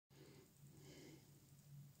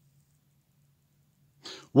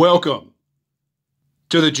Welcome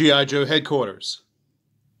to the G.I. Joe headquarters.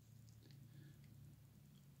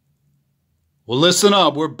 Well, listen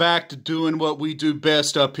up. We're back to doing what we do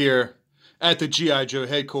best up here at the G.I. Joe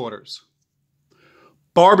headquarters.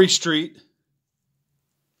 Barbie Street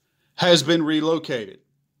has been relocated.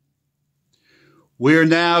 We're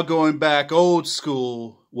now going back old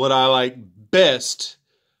school, what I like best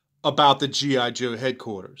about the G.I. Joe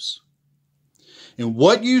headquarters. And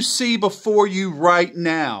what you see before you right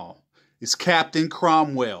now is Captain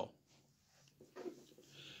Cromwell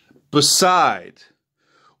beside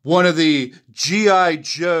one of the G.I.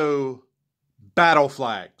 Joe battle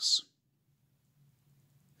flags,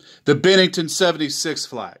 the Bennington 76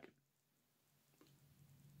 flag.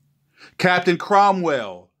 Captain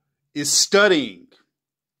Cromwell is studying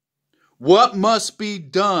what must be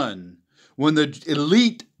done when the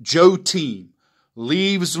elite Joe team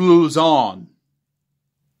leaves Luzon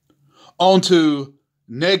onto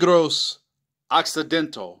Negros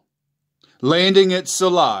Occidental, landing at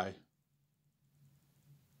Salai,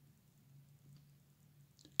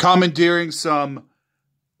 commandeering some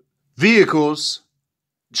vehicles,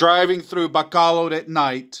 driving through Bacolod at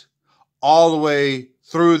night, all the way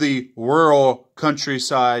through the rural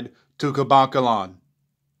countryside to Cabancalan,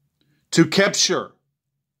 to capture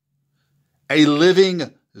a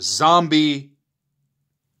living zombie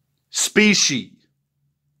species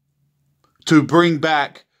to bring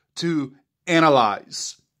back to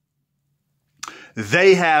analyze.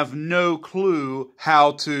 They have no clue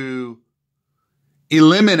how to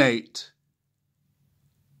eliminate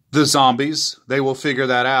the zombies. They will figure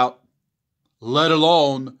that out, let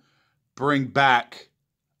alone bring back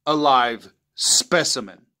a live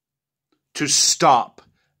specimen to stop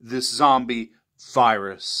this zombie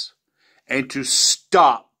virus and to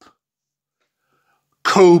stop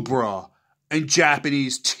Cobra and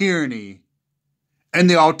Japanese tyranny and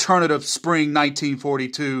the alternative spring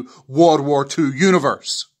 1942 World War II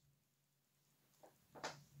universe.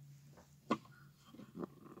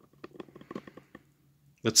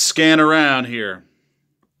 Let's scan around here.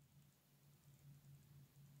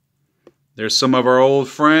 There's some of our old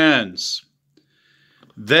friends.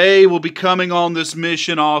 They will be coming on this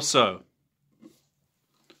mission also.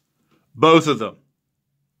 Both of them.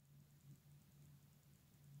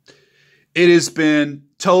 It has been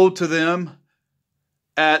told to them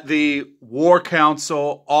at the War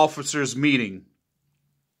Council officers meeting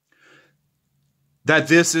that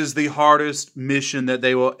this is the hardest mission that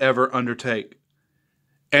they will ever undertake,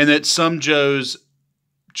 and that some Joes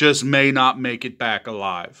just may not make it back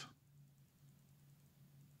alive.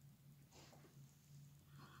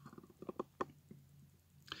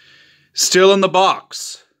 Still in the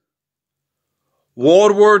box,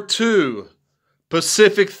 World War II,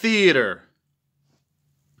 Pacific Theater.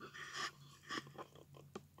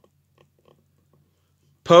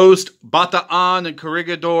 Post Bataan and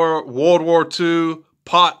Corregidor World War II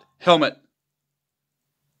pot helmet.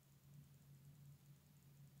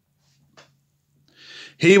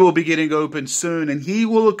 He will be getting open soon, and he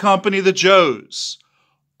will accompany the Joes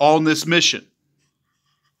on this mission.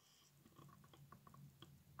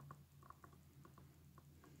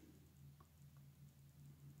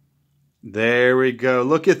 There we go.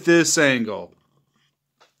 Look at this angle.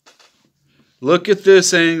 Look at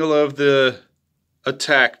this angle of the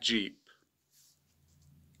attack Jeep.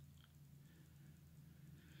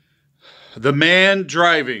 The man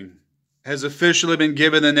driving has officially been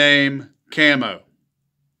given the name Camo.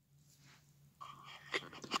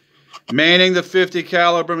 Manning the .50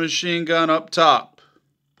 caliber machine gun up top,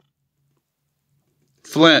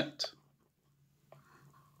 Flint.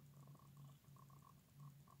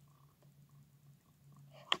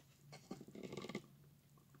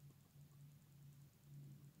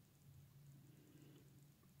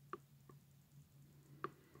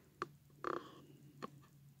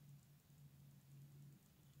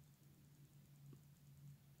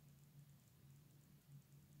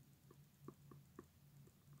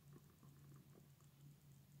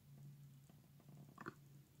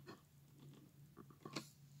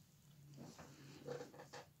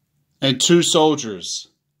 And two soldiers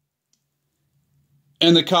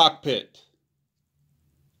in the cockpit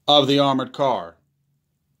of the armored car.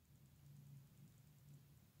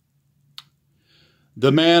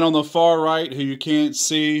 The man on the far right, who you can't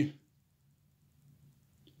see,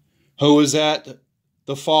 who was at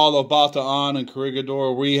the fall of Bataan and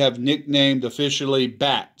Corregidor, we have nicknamed officially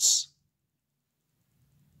Bats.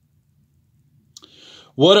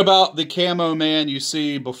 What about the camo man you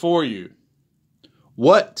see before you?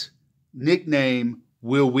 What nickname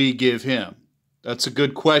will we give him? That's a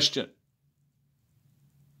good question.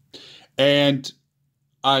 And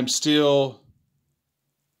I'm still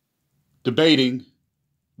debating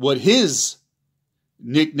what his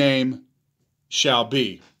nickname shall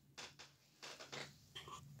be.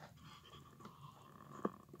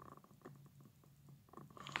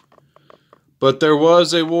 But there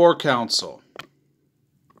was a war council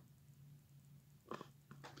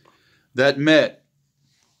that met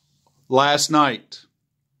last night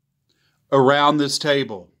around this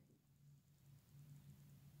table.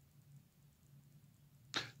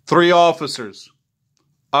 3 officers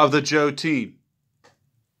of the Joe team.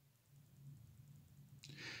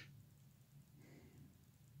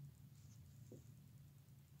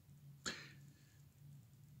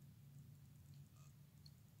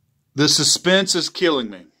 The suspense is killing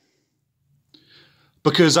me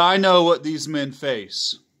because I know what these men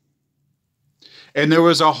face. And there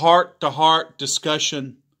was a heart-to-heart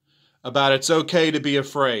discussion about it's okay to be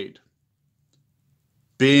afraid.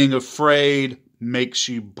 Being afraid makes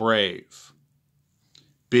you brave.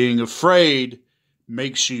 Being afraid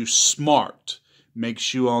makes you smart,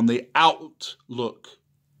 makes you on the outlook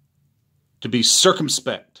to be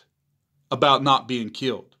circumspect about not being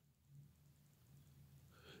killed.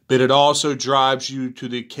 But it also drives you to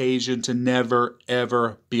the occasion to never,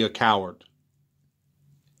 ever be a coward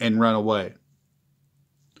and run away.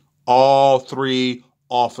 All 3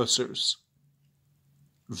 officers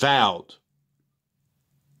vowed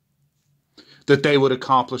that they would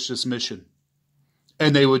accomplish this mission,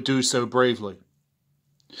 and they would do so bravely.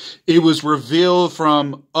 It was revealed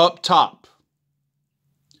from up top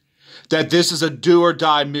that this is a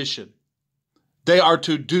do-or-die mission. They are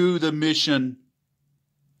to do the mission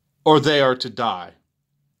or they are to die.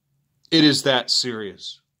 It is that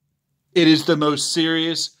serious. It is the most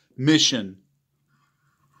serious mission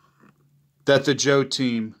that the Joe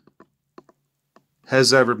team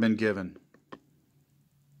has ever been given.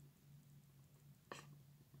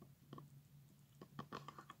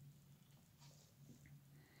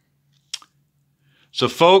 So,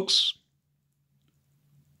 folks,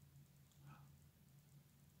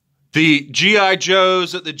 the G.I.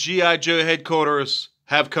 Joes at the G.I. Joe headquarters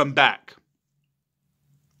have come back.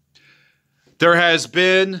 There has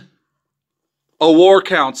been a war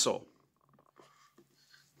council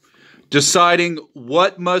deciding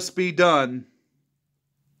what must be done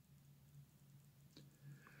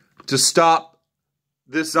to stop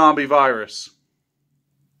this zombie virus.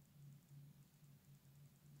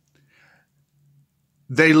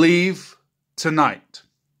 They leave tonight.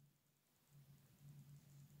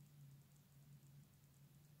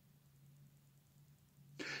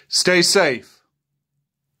 Stay safe.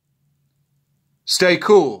 Stay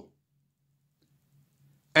cool.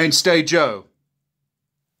 And stay Joe.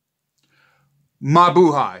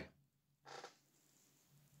 Mabuhay.